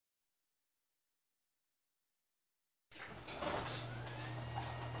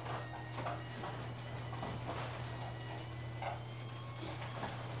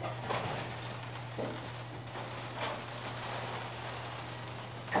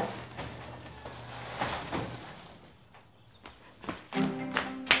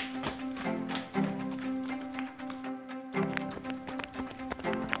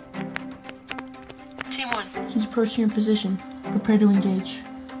He's approaching your position. Prepare to engage.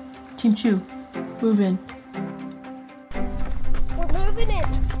 Team 2, move in. We're moving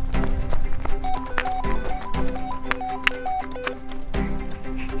in.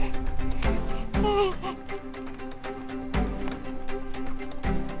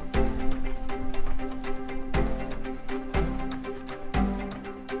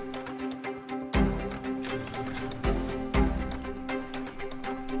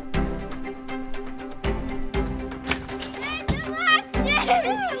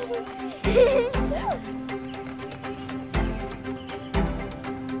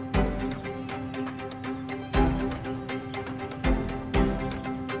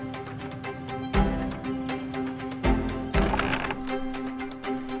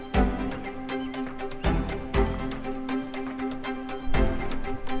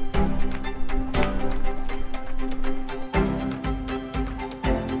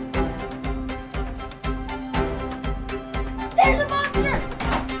 There's a monster!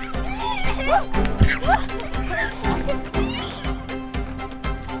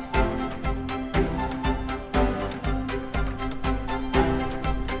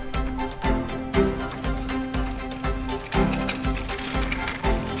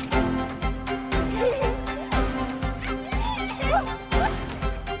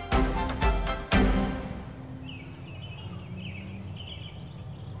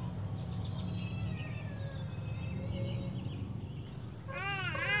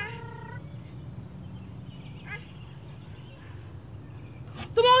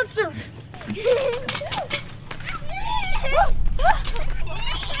 The monster!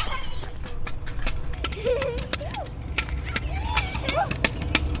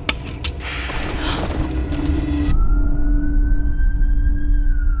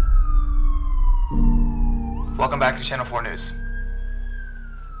 Welcome back to Channel 4 News.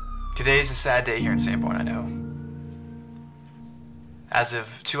 Today is a sad day here in Sanborn, Idaho. As of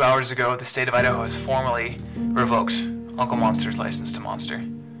 2 hours ago, the state of Idaho has formally revoked Uncle Monster's license to Monster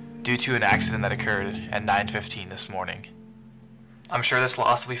due to an accident that occurred at 9:15 this morning. I'm sure this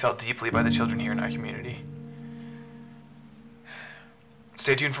loss will be felt deeply by the children here in our community.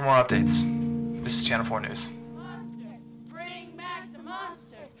 Stay tuned for more updates. This is Channel 4 News. Monster, bring back the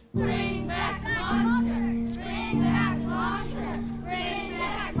monster. Bring back the monster. Bring back the monster. Bring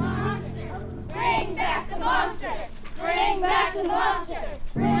back the monster. Bring back the monster. Bring back the monster.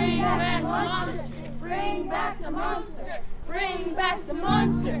 Bring back the monster. Bring back the monster. Bring back the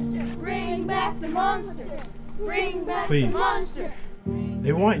monster. Bring back the monster. Bring back the monster.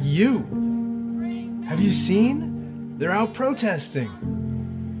 They want you. Have you seen? They're out protesting.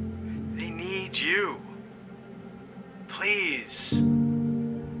 They need you. Please.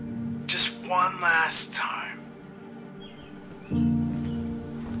 Just one last time.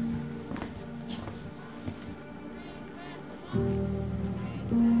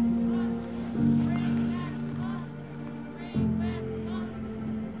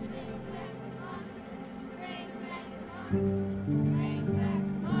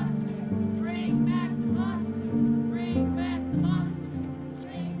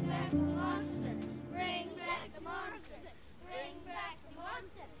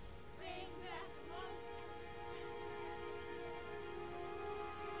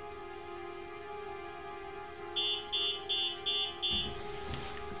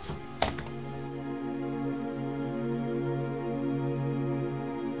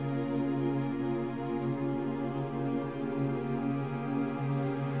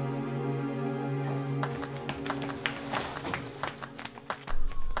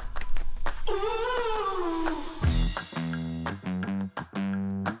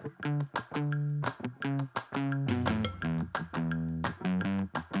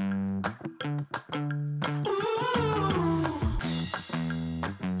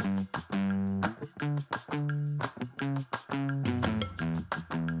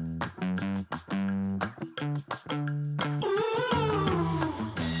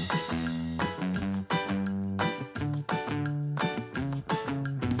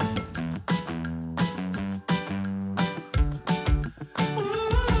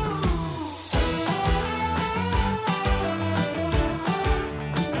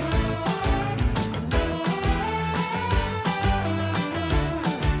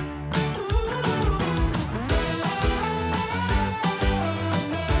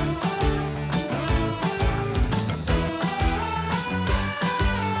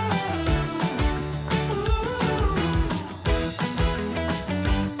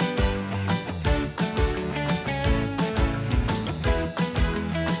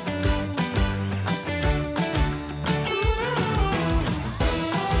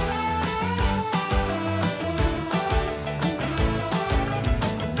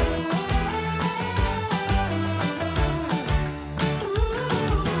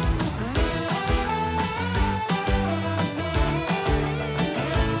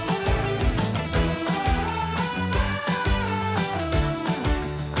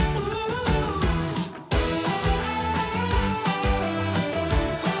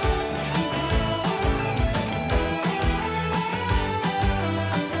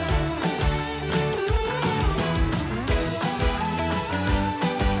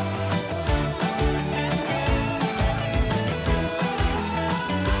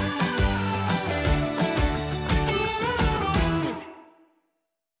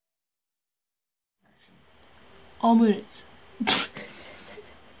 All minutes.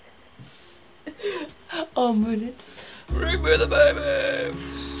 All minutes. Bring me the baby.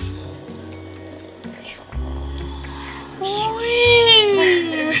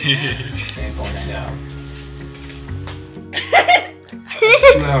 Can't point that out.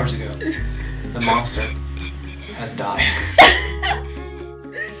 2 hours ago, the monster has died.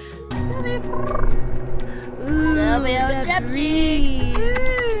 Silvio Chapsticks.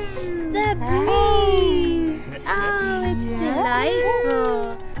 The breeze. Oh, it's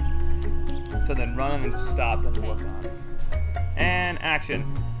delightful. So then run and stop and look on. And action.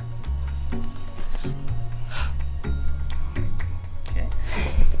 Okay.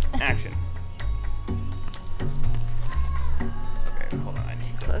 Action. Okay, hold on. I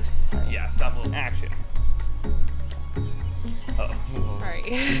need to. Close. Yeah, stop. Action. Oh. Sorry.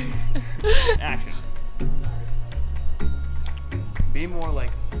 Action. Be more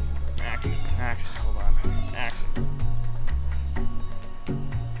like action. Action. Hold on. Action.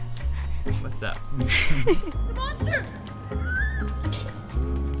 What's up? The monster!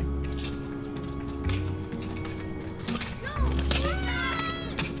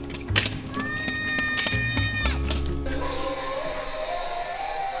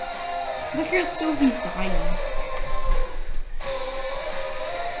 Look at Sophie's eyes.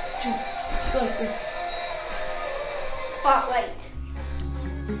 Juice. Go like this. Spotlight.